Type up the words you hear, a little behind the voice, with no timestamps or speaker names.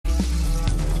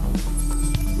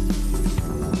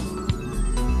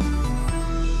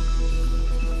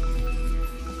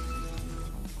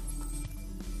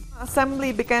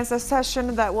Assembly begins a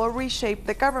session that will reshape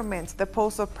the government. The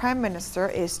post of Prime Minister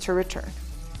is to return.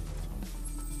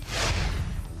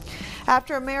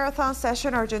 After a marathon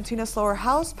session, Argentina's lower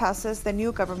house passes the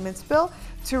new government's bill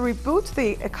to reboot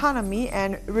the economy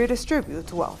and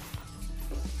redistribute wealth.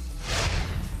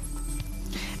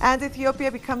 And Ethiopia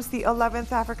becomes the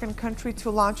 11th African country to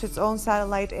launch its own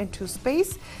satellite into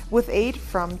space with aid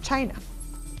from China.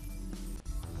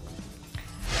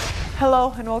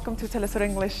 Hello and welcome to Telesur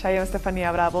English. I am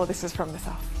Stefania Bravo. This is From the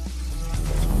South.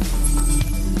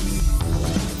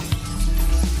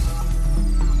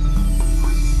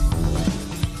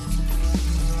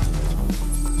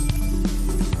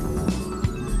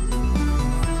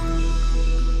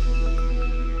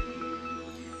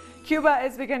 Cuba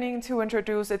is beginning to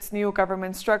introduce its new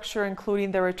government structure,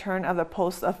 including the return of the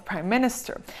post of Prime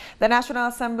Minister. The National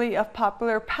Assembly of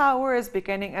Popular Power is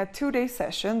beginning a two-day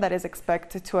session that is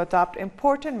expected to adopt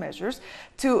important measures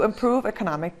to improve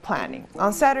economic planning.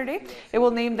 On Saturday, it will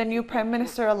name the new Prime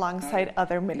Minister alongside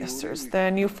other ministers.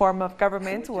 The new form of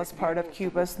government was part of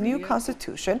Cuba's new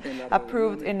constitution,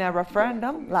 approved in a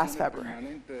referendum last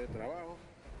February.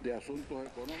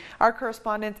 Our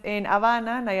correspondent in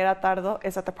Havana, Nayara Tardo,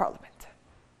 is at the Parliament.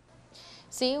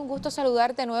 The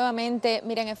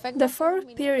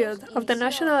fourth period of the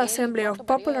National Assembly of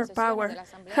Popular Power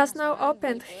has now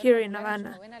opened here in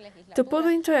Havana to put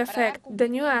into effect the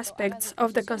new aspects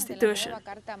of the Constitution.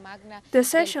 The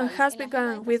session has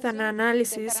begun with an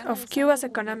analysis of Cuba's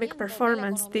economic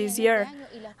performance this year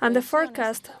and the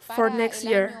forecast for next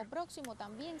year.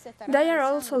 They are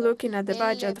also looking at the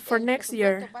budget for next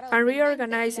year and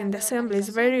reorganizing the Assembly's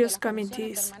various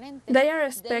committees. They are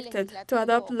expected to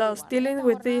adopt laws dealing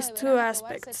with these two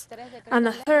aspects, and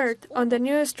a third on the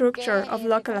new structure of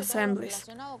local assemblies.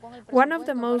 One of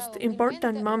the most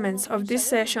important moments of this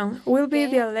session will be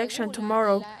the election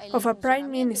tomorrow of a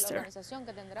Prime Minister,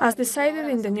 as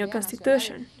decided in the new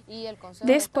Constitution.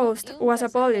 This post was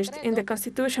abolished in the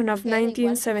Constitution of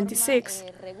 1976,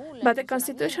 but the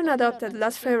Constitution adopted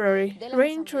last February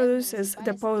reintroduces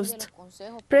the post.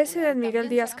 President Miguel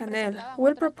Díaz-Canel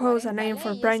will propose a name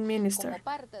for Prime Minister,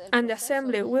 and the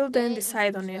Assembly will then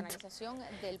decide on it.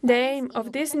 The aim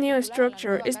of this new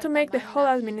structure is to make the whole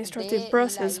administrative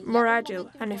process more agile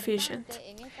and efficient.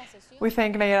 We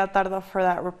thank Nayara Tardo for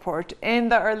that report. In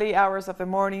the early hours of the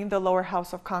morning, the lower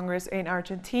house of Congress in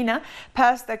Argentina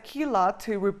passed a key law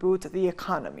to reboot the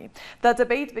economy. The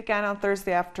debate began on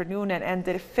Thursday afternoon and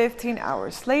ended 15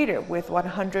 hours later with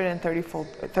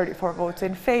 134 votes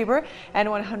in favor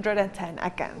and 110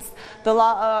 against. The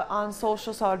law on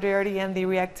social solidarity and the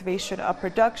reactivation of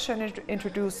production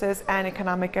introduces an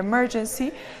economic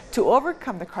emergency to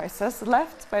overcome the crisis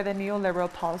left by the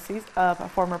neoliberal policies of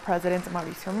former President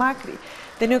Mauricio Macri.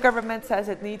 The new government says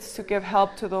it needs to give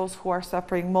help to those who are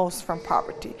suffering most from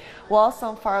poverty, while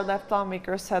some far-left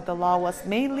lawmakers said the law was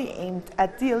mainly aimed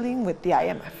at dealing with the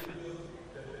IMF.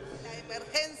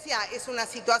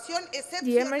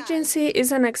 The emergency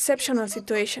is an exceptional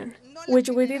situation, which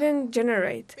we didn't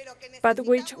generate, but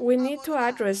which we need to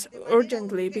address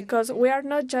urgently because we are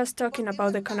not just talking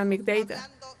about economic data.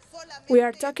 We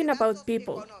are talking about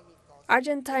people,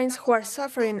 Argentines who are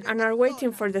suffering and are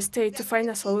waiting for the state to find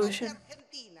a solution.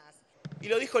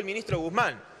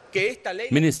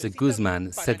 Minister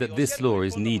Guzman said that this law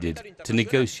is needed to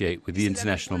negotiate with the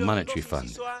International Monetary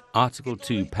Fund. Article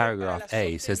 2, paragraph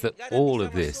A says that all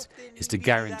of this is to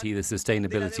guarantee the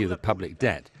sustainability of the public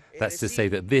debt. That's to say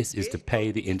that this is to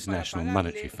pay the International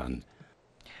Monetary Fund.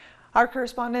 Our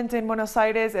correspondent in Buenos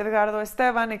Aires, Edgardo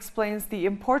Esteban, explains the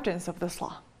importance of this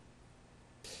law.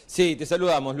 So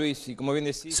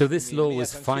this law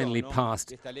was finally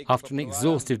passed after an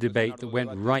exhaustive debate that went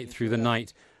right through the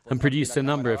night and produced a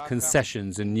number of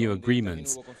concessions and new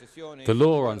agreements. The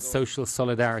law on social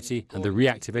solidarity and the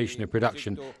reactivation of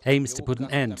production aims to put an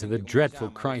end to the dreadful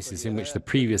crisis in which the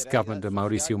previous government of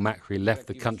Mauricio Macri left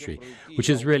the country, which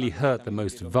has really hurt the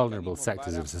most vulnerable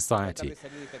sectors of society.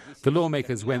 The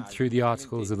lawmakers went through the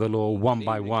articles of the law one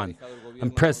by one,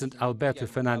 and President Alberto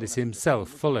Fernandez himself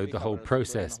followed the whole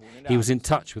process. He was in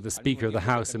touch with the Speaker of the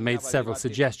House and made several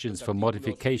suggestions for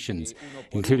modifications,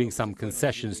 including some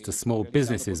concessions to small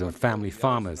businesses and family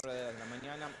farmers.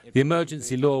 The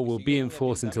emergency law will be in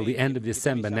force until the end of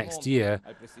December next year,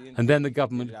 and then the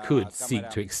government could seek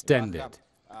to extend it.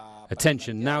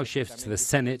 Attention now shifts to the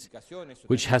Senate,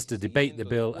 which has to debate the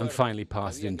bill and finally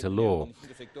pass it into law.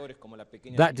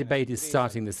 That debate is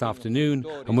starting this afternoon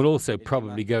and will also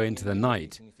probably go into the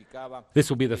night. This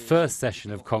will be the first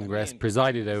session of Congress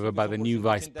presided over by the new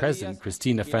Vice President,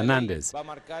 Cristina Fernandez.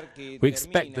 We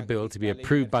expect the bill to be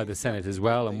approved by the Senate as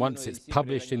well, and once it's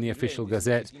published in the official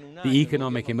Gazette, the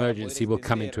economic emergency will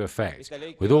come into effect,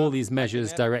 with all these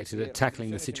measures directed at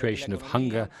tackling the situation of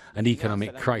hunger and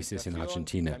economic crisis in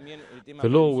Argentina. The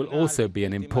law will also be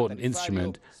an important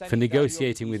instrument for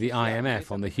negotiating with the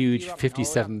IMF on the huge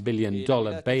 $57 billion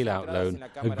bailout loan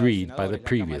agreed by the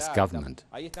previous government.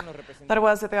 That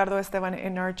was Edgardo Esteban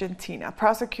in Argentina.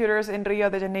 Prosecutors in Rio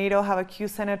de Janeiro have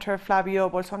accused Senator Flavio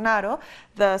Bolsonaro,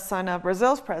 the son of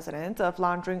Brazil's president, of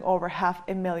laundering over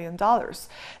 $500,000.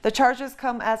 The charges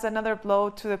come as another blow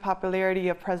to the popularity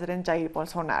of President Jair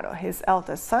Bolsonaro. His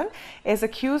eldest son is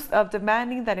accused of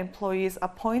demanding that employees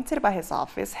appointed by his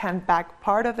office hand back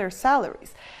part of their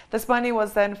salaries. This money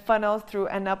was then funneled through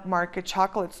an upmarket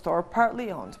chocolate store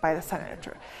partly owned by the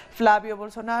senator. Flavio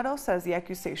Bolsonaro says the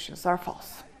accusations are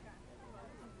false.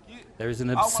 There is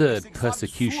an absurd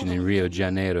persecution in Rio de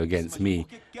Janeiro against me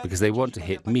because they want to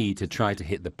hit me to try to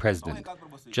hit the president.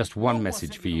 Just one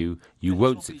message for you: you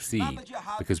won't succeed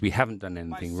because we haven't done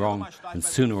anything wrong, and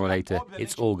sooner or later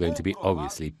it's all going to be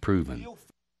obviously proven.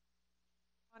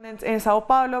 In Sao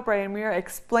Paulo, Brian Muir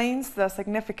explains the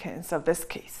significance of this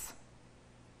case.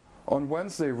 On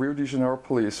Wednesday, Rio de Janeiro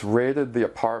police raided the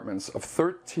apartments of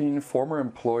 13 former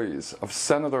employees of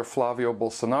Senator Flavio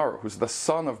Bolsonaro, who's the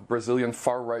son of Brazilian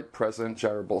far-right President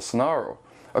Jair Bolsonaro.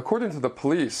 According to the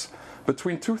police,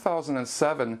 between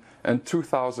 2007 and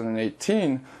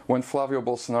 2018, when Flavio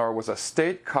Bolsonaro was a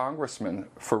state congressman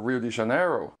for Rio de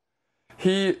Janeiro,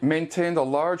 he maintained a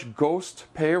large ghost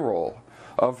payroll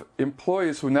of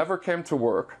employees who never came to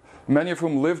work, many of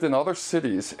whom lived in other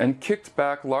cities, and kicked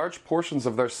back large portions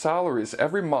of their salaries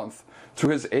every month to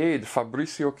his aide,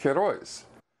 Fabricio Queiroz.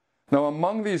 Now,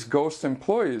 among these ghost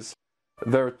employees,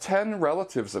 there are 10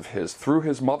 relatives of his, through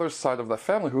his mother's side of the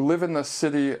family, who live in the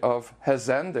city of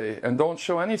Resende and don't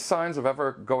show any signs of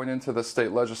ever going into the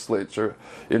state legislature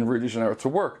in Rio de Janeiro to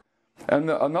work. And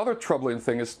another troubling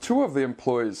thing is 2 of the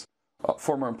employees,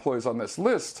 former employees on this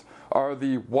list, are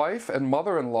the wife and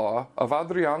mother-in-law of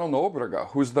Adriano Nóbrega,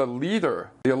 who's the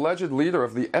leader, the alleged leader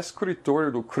of the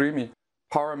Escritório do Crime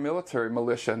paramilitary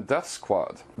militia and death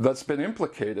squad that's been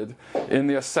implicated in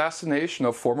the assassination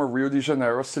of former Rio de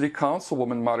Janeiro City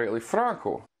Councilwoman Marielle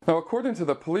Franco. Now, according to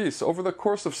the police, over the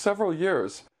course of several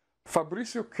years,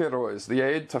 Fabricio Queiroz, the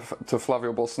aide to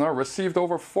Flavio Bolsonaro, received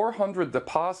over 400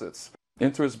 deposits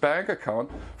into his bank account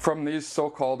from these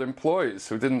so-called employees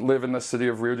who didn't live in the city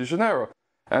of Rio de Janeiro.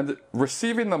 And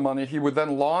receiving the money, he would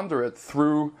then launder it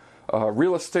through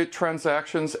real estate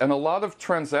transactions and a lot of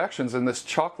transactions in this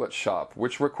chocolate shop,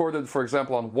 which recorded, for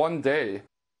example, on one day,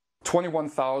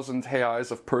 21,000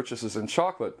 reais of purchases in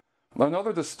chocolate.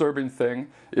 Another disturbing thing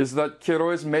is that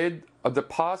Queiroz made a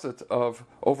deposit of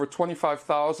over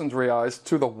 25,000 reais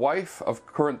to the wife of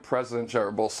current President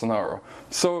Jair Bolsonaro.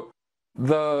 So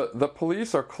the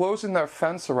police are closing their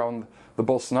fence around the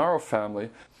Bolsonaro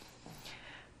family.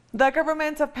 The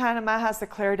government of Panama has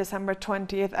declared December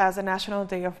 20th as a national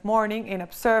day of mourning in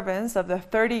observance of the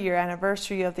 30-year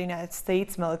anniversary of the United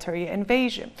States military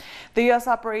invasion. The U.S.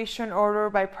 operation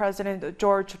ordered by President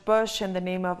George Bush in the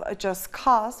name of a just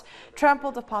cause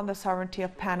trampled upon the sovereignty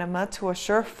of Panama to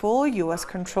assure full U.S.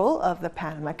 control of the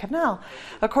Panama Canal.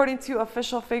 According to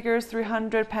official figures,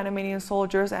 300 Panamanian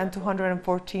soldiers and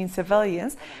 214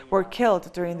 civilians were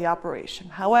killed during the operation.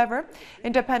 However,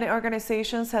 independent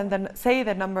organizations say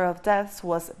the number of deaths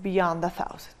was beyond the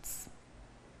thousands.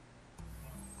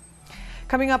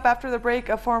 Coming up after the break,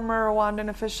 a former Rwandan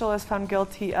official is found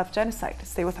guilty of genocide.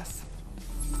 Stay with us.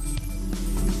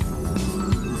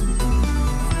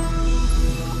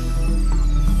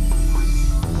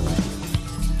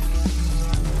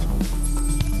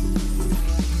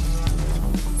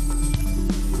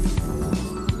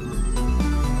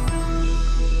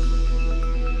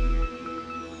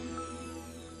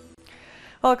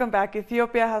 Welcome back.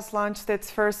 Ethiopia has launched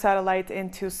its first satellite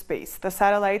into space. The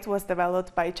satellite was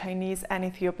developed by Chinese and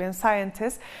Ethiopian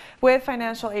scientists with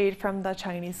financial aid from the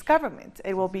Chinese government.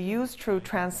 It will be used to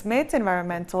transmit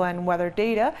environmental and weather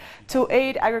data to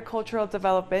aid agricultural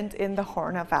development in the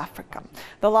Horn of Africa.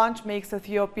 The launch makes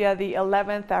Ethiopia the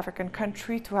 11th African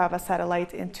country to have a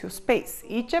satellite into space.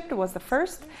 Egypt was the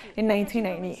first in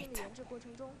 1998.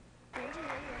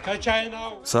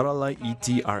 Satellite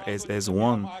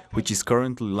ETRSS-1, which is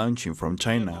currently launching from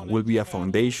China, will be a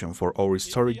foundation for our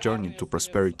historic journey to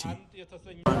prosperity.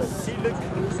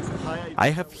 I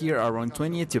have here around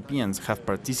 20 Ethiopians have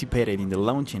participated in the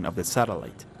launching of the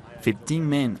satellite, 15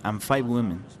 men and 5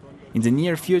 women. In the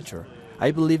near future,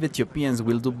 I believe Ethiopians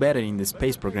will do better in the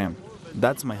space program.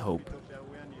 That's my hope.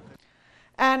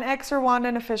 An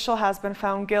ex-Rwandan official has been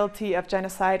found guilty of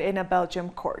genocide in a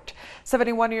Belgium court.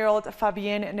 71-year-old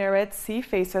Fabien Neretzi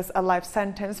faces a life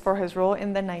sentence for his role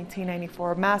in the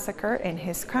 1994 massacre in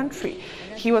his country.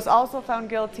 He was also found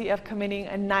guilty of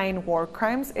committing 9 war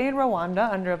crimes in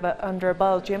Rwanda under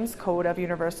Belgium's Code of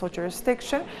Universal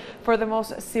Jurisdiction for the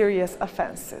most serious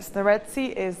offenses.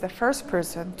 Neretzi is the first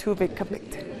person to be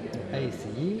convicted.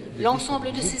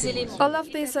 All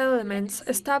of these elements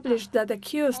establish that the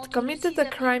accused committed the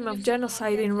crime of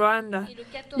genocide in Rwanda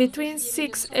between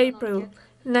 6 April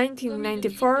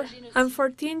 1994 and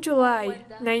 14 July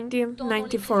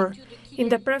 1994 in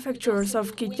the prefectures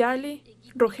of Kigali,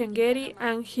 Ruhengeri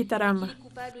and Gitarama.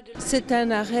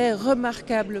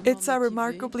 It's a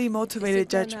remarkably motivated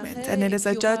judgment, and it is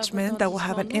a judgment that will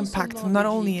have an impact not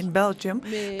only in Belgium,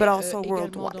 but also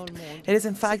worldwide. It is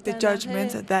in fact a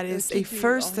judgment that is a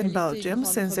first in Belgium,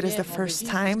 since it is the first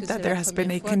time that there has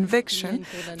been a conviction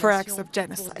for acts of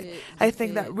genocide. I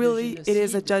think that really it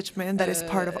is a judgment that is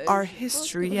part of our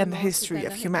history and the history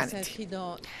of humanity.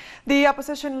 The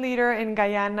opposition leader in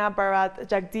Guyana, Bharat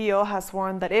Jagdeo, has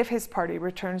warned that if his party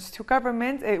returns to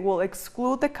government, it will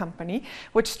exclude the company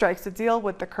which strikes a deal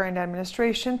with the current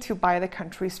administration to buy the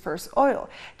country's first oil.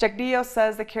 Jagdeo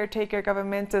says the caretaker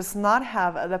government does not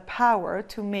have the power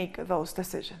to make those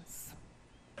decisions.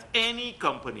 Any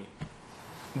company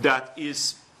that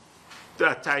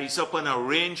ties up an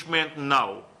arrangement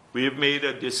now, we've made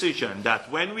a decision that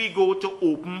when we go to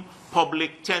open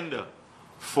public tender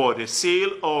for the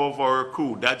sale of our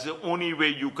crude, that's the only way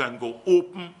you can go,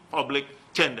 open public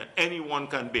tender. Anyone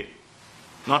can bid,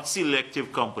 not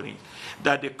selective companies.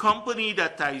 That the company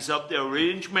that ties up the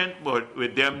arrangement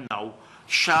with them now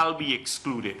shall be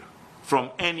excluded from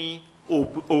any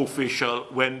official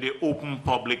when the open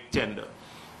public tender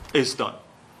is done.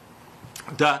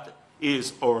 That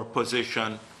is our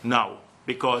position now,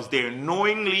 because they're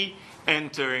knowingly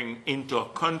entering into a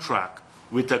contract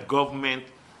with a government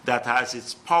that has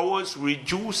its powers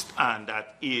reduced and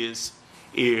that is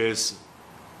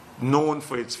known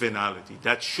for its venality.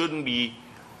 That shouldn't be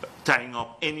tying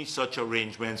up any such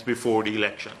arrangements before the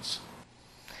elections.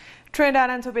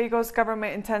 Trinidad and Tobago's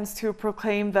government intends to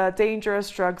proclaim the Dangerous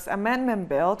Drugs Amendment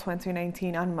Bill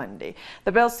 2019 on Monday.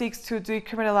 The bill seeks to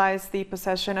decriminalize the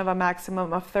possession of a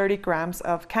maximum of 30 grams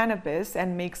of cannabis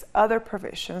and makes other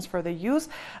provisions for the use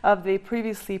of the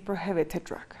previously prohibited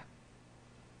drug.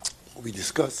 What we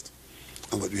discussed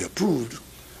and what we approved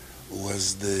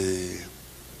was the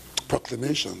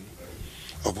proclamation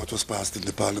of what was passed in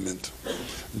the Parliament.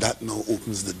 That now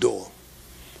opens the door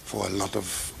for a lot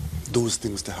of those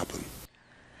things to happen.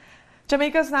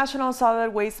 Jamaica's National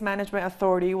Solid Waste Management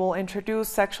Authority will introduce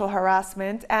sexual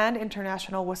harassment and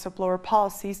international whistleblower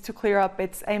policies to clear up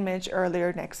its image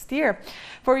earlier next year.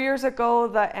 4 years ago,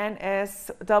 the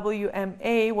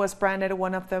NSWMA was branded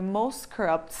one of the most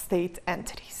corrupt state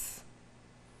entities.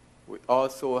 We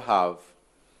also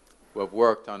we've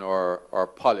worked on our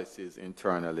policies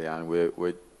internally, and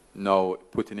we're now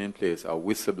putting in place a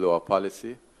whistleblower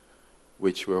policy,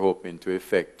 which we're hoping to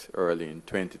effect early in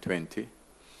 2020,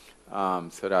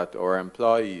 so that our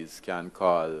employees can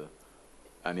call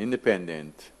an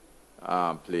independent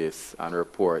place and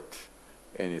report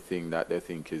anything that they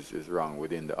think is wrong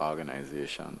within the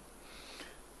organization.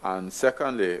 And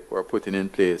secondly, we're putting in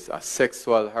place a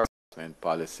sexual harassment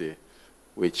policy,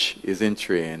 which is in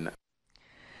train.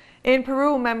 In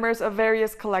Peru, members of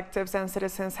various collectives and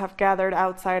citizens have gathered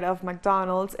outside of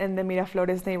McDonald's in the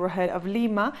Miraflores neighborhood of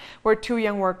Lima, where 2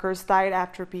 young workers died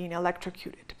after being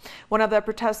electrocuted. One of the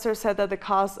protesters said that the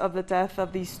cause of the death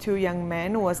of these 2 young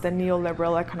men was the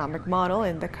neoliberal economic model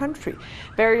in the country.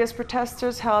 Various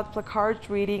protesters held placards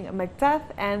reading "Macdeath"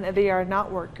 and "They are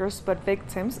not workers but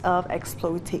victims of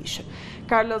exploitation."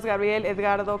 Carlos Gabriel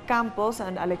Edgardo Campos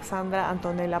and Alexandra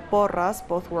Antonella Porras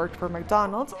both worked for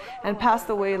McDonald's and passed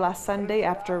away last Sunday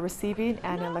after receiving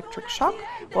an electric shock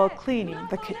while cleaning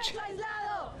the kitchen.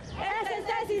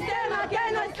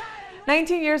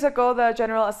 19 years ago, the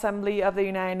General Assembly of the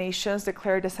United Nations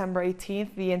declared December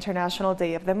 18th the International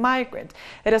Day of the Migrant.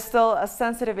 It is still a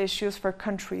sensitive issue for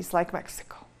countries like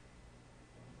Mexico.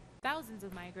 Thousands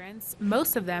of migrants,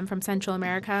 most of them from Central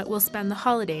America, will spend the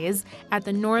holidays at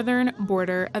the northern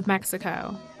border of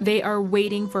Mexico. They are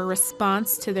waiting for a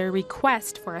response to their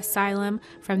request for asylum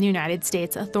from the United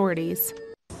States authorities.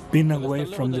 Being away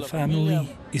from the family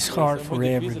is hard for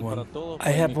everyone.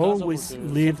 I have always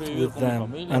lived with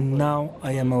them, and now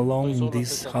I am alone in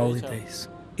these holidays.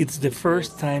 It's the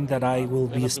first time that I will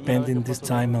be spending this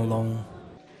time alone.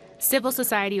 Civil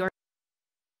society organizing.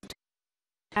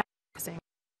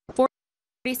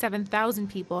 47,000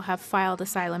 people have filed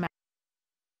asylum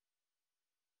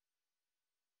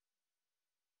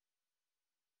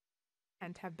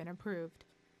and have been approved.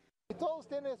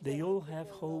 They all have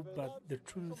hope, but the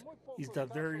truth is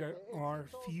that there are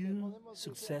few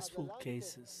successful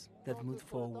cases that move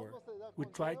forward. We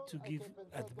try to give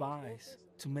advice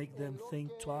to make them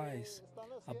think twice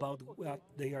about what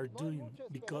they are doing,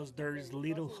 because there is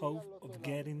little hope of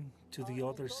getting to the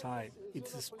other side.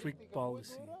 It's a strict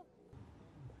policy.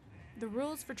 The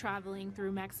rules for traveling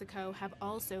through Mexico have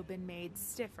also been made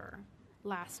stiffer.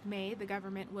 Last May, the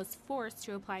government was forced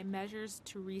to apply measures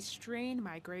to restrain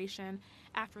migration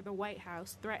after the White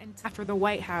House threatened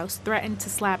to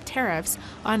slap tariffs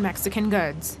on Mexican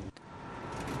goods.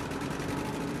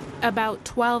 About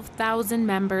 12,000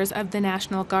 members of the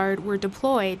National Guard were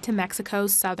deployed to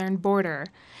Mexico's southern border.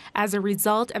 As a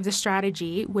result of the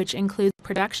strategy, which includes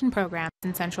production programs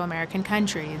in Central American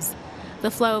countries, the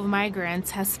flow of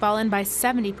migrants has fallen by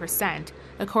 70%,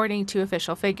 according to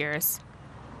official figures.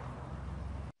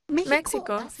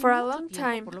 Mexico, for a long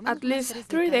time, at least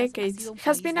 3 decades,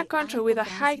 has been a country with a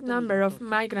high number of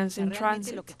migrants in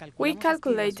transit. We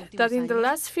calculate that in the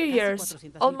last few years,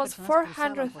 almost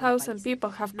 400,000 people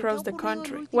have crossed the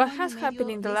country. What has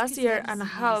happened in the last year and a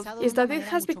half is that it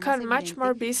has become much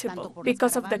more visible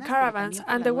because of the caravans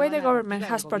and the way the government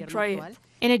has portrayed it.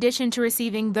 In addition to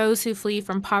receiving those who flee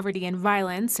from poverty and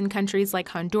violence in countries like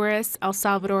Honduras, El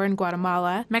Salvador, and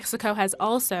Guatemala, Mexico has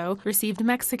also received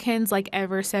Mexicans like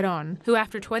Ever Ceron, who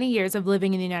after 20 years of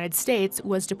living in the United States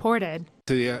was deported.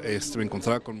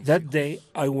 That day,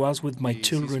 I was with my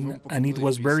children, and it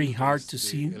was very hard to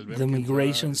see the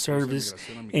migration service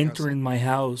entering my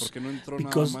house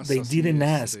because they didn't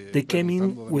ask. They came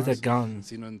in with a gun.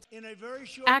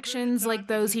 Actions like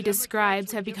those he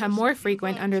describes have become more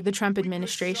frequent under the Trump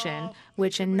administration,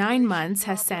 which in 9 months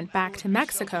has sent back to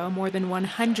Mexico more than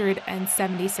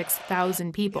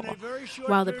 176,000 people,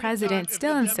 while the president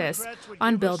still insists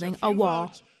on building a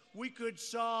wall.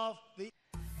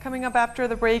 Coming up after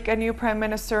the break, a new prime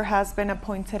minister has been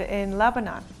appointed in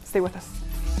Lebanon. Stay with us.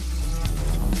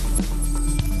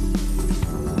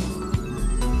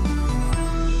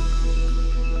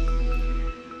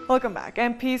 Welcome back.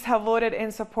 MPs have voted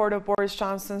in support of Boris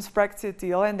Johnson's Brexit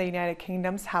deal in the United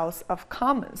Kingdom's House of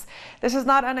Commons. This is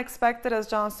not unexpected, as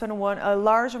Johnson won a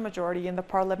large majority in the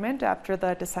parliament after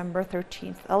the December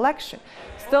 13th election.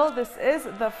 Still, this is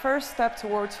the first step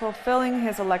towards fulfilling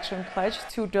his election pledge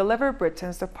to deliver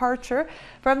Britain's departure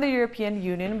from the European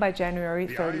Union by January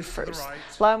 31st.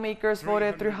 Lawmakers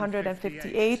voted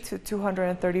 358 to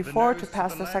 234 to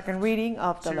pass the second reading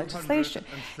of the legislation.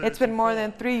 It's been more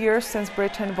than 3 years since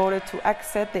Britain voted to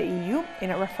exit the EU in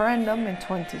a referendum in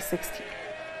 2016.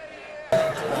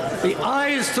 The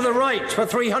ayes to the right were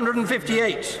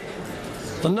 358.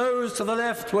 The noes to the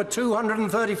left were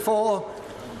 234.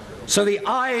 So the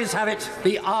ayes have it.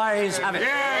 The ayes have it.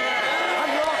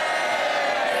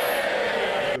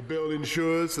 The bill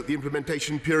ensures that the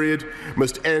implementation period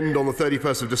must end on the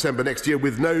 31st of December next year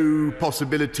with no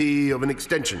possibility of an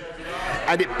extension.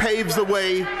 And it paves the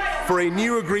way for a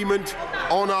new agreement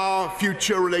on our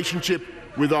future relationship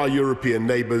with our European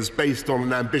neighbours based on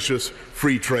an ambitious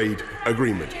free trade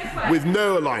agreement with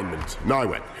no alignment,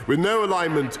 with no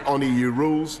alignment on EU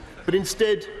rules, but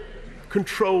instead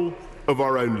control of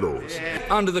our own laws.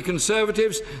 Under the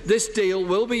Conservatives, this deal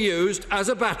will be used as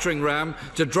a battering ram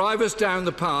to drive us down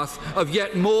the path of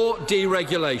yet more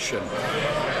deregulation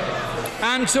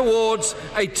and towards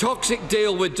a toxic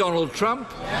deal with Donald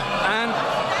Trump and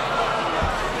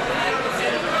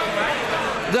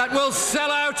that will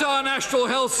sell out our National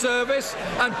Health Service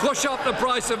and push up the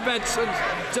price of medicines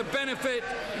to benefit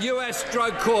US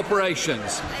drug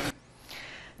corporations.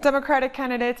 Democratic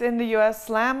candidates in the U.S.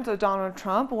 slammed Donald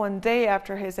Trump one day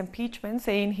after his impeachment,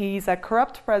 saying he's a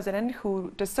corrupt president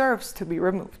who deserves to be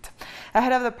removed.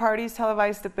 Ahead of the party's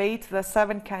televised debate, the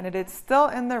 7 candidates still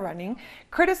in the running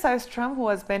criticized Trump, who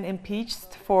has been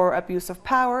impeached for abuse of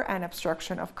power and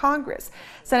obstruction of Congress.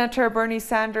 Senator Bernie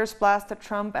Sanders blasted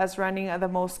Trump as running the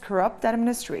most corrupt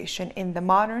administration in the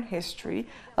modern history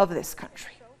of this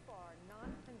country.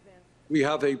 We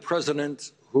have a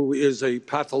president who is a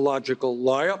pathological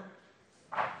liar.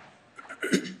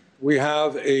 We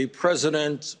have a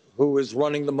president who is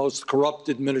running the most corrupt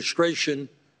administration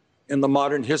in the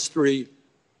modern history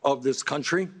of this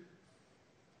country.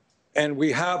 And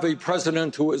we have a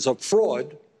president who is a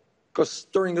fraud because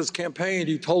during his campaign,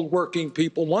 he told working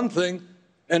people one thing,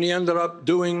 and he ended up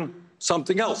doing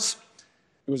something else.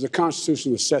 It was a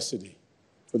constitutional necessity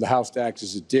for the House to act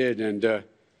as it did. And,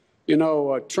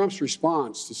 Trump's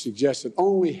response to suggest that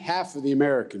only half of the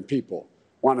American people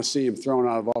want to see him thrown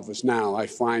out of office now, I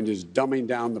find is dumbing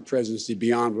down the presidency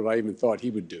beyond what I even thought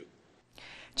he would do.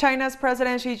 China's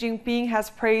President Xi Jinping has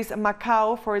praised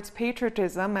Macau for its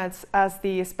patriotism as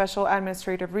the special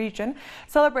administrative region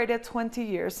celebrated 20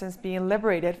 years since being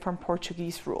liberated from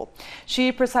Portuguese rule.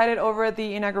 Xi presided over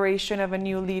the inauguration of a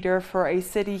new leader for a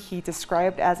city he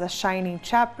described as a shining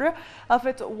chapter of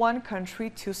its one country,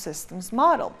 two systems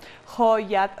model. Ho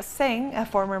Yat-seng, a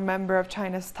former member of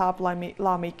China's top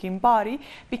lawmaking body,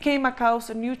 became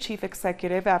Macau's new chief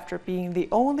executive after being the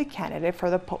only candidate for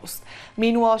the post.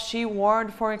 Meanwhile, Xi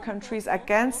warned foreign countries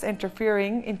against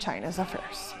interfering in China's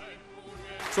affairs.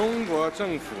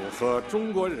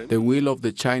 The will of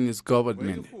the Chinese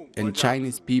government and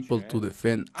Chinese people to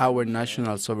defend our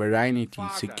national sovereignty,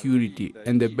 security,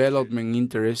 and development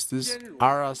interests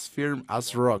are as firm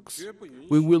as rocks.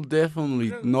 We will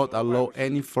definitely not allow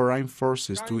any foreign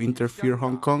forces to interfere in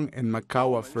Hong Kong and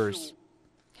Macau affairs.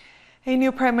 A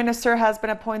new prime minister has been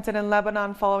appointed in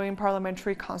Lebanon following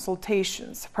parliamentary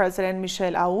consultations. President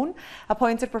Michel Aoun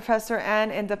appointed professor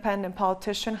and independent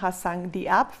politician Hassan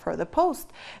Diab for the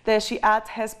post. The Shi'at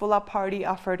Hezbollah party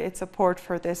offered its support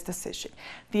for this decision.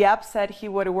 Diab said he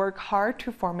would work hard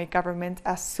to form a government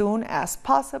as soon as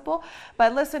possible by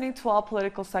listening to all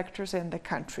political sectors in the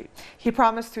country. He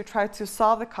promised to try to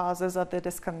solve the causes of the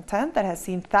discontent that has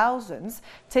seen thousands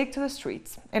take to the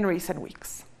streets in recent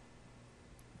weeks.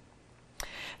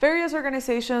 Various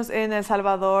organizations in El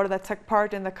Salvador that took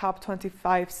part in the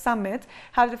COP25 summit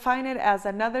have defined it as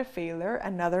another failure,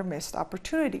 another missed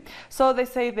opportunity. So they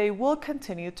say they will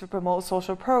continue to promote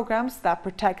social programs that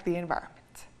protect the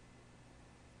environment.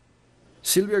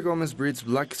 Silvia Gomez breeds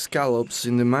black scallops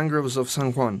in the mangroves of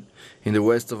San Juan, in the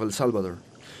west of El Salvador.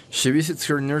 She visits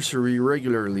her nursery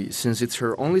regularly since it's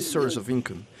her only source of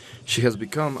income. She has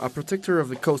become a protector of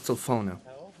the coastal fauna.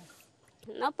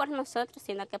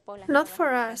 Not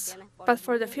for us, but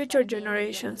for the future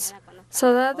generations,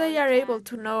 so that they are able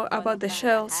to know about the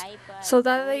shells, so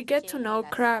that they get to know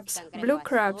crabs, blue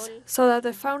crabs, so that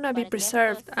the fauna be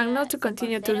preserved and not to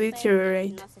continue to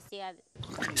deteriorate.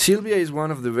 Silvia is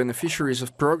one of the beneficiaries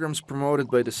of programs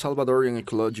promoted by the Salvadorian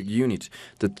Ecologic Unit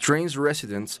that trains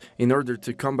residents in order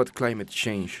to combat climate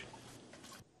change.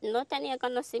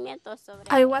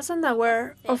 I wasn't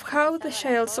aware of how the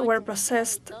shells were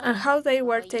processed and how they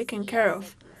were taken care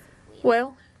of.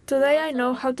 Well, today I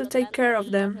know how to take care of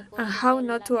them and how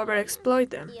not to overexploit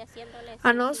them,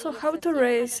 and also how to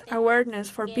raise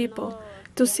awareness for people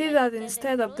to see that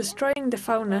instead of destroying the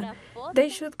fauna, they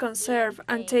should conserve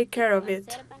and take care of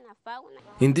it.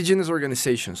 Indigenous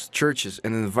organizations, churches,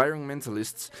 and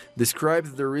environmentalists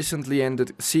described the recently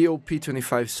ended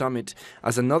COP25 summit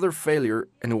as another failure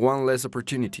and one less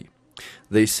opportunity.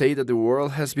 They say that the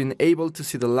world has been able to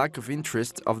see the lack of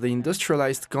interest of the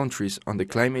industrialized countries on the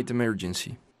climate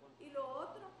emergency.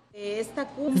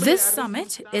 This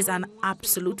summit is an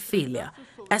absolute failure,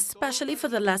 especially for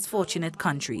the less fortunate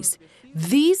countries.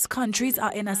 These countries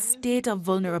are in a state of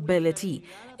vulnerability,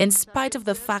 in spite of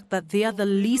the fact that they are the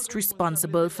least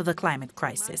responsible for the climate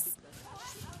crisis.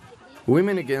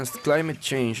 Women Against Climate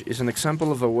Change is an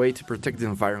example of a way to protect the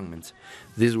environment.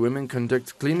 These women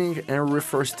conduct cleaning and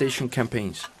reforestation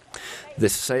campaigns. The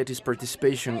society's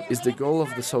participation is the goal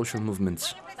of the social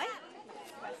movements.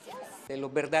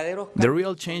 The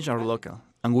real change are local,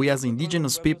 and we as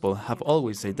indigenous people have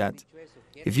always said that.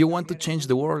 If you want to change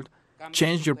the world,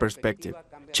 change your perspective,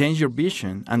 change your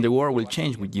vision, and the world will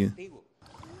change with you.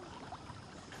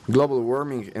 Global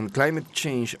warming and climate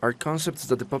change are concepts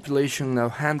that the population now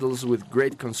handles with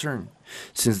great concern,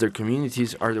 since their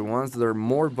communities are the ones that are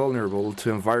more vulnerable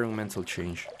to environmental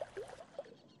change.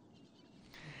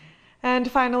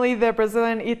 And finally, the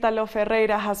Brazilian Italo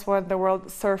Ferreira has won the World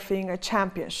Surfing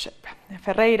Championship.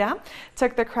 Ferreira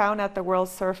took the crown at the World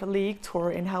Surf League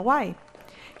Tour in Hawaii.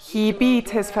 He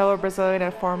beat his fellow Brazilian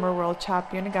and former world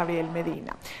champion, Gabriel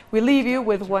Medina. We leave you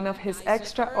with one of his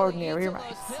extraordinary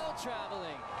rides.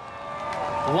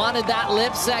 Wanted that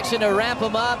lip section to ramp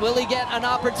him up. Will he get an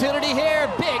opportunity here?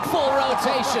 Big full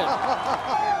rotation.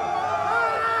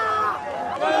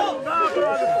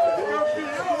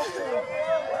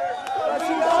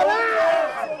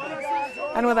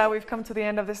 And with that, we've come to the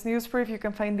end of this news brief. You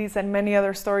can find these and many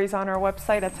other stories on our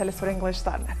website at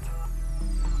telesurenglish.net.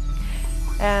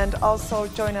 And also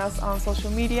join us on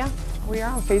social media. We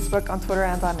are on Facebook, on Twitter,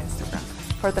 and on Instagram.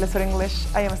 For Telesur English,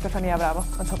 I am Estefania Bravo.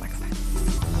 Until next time.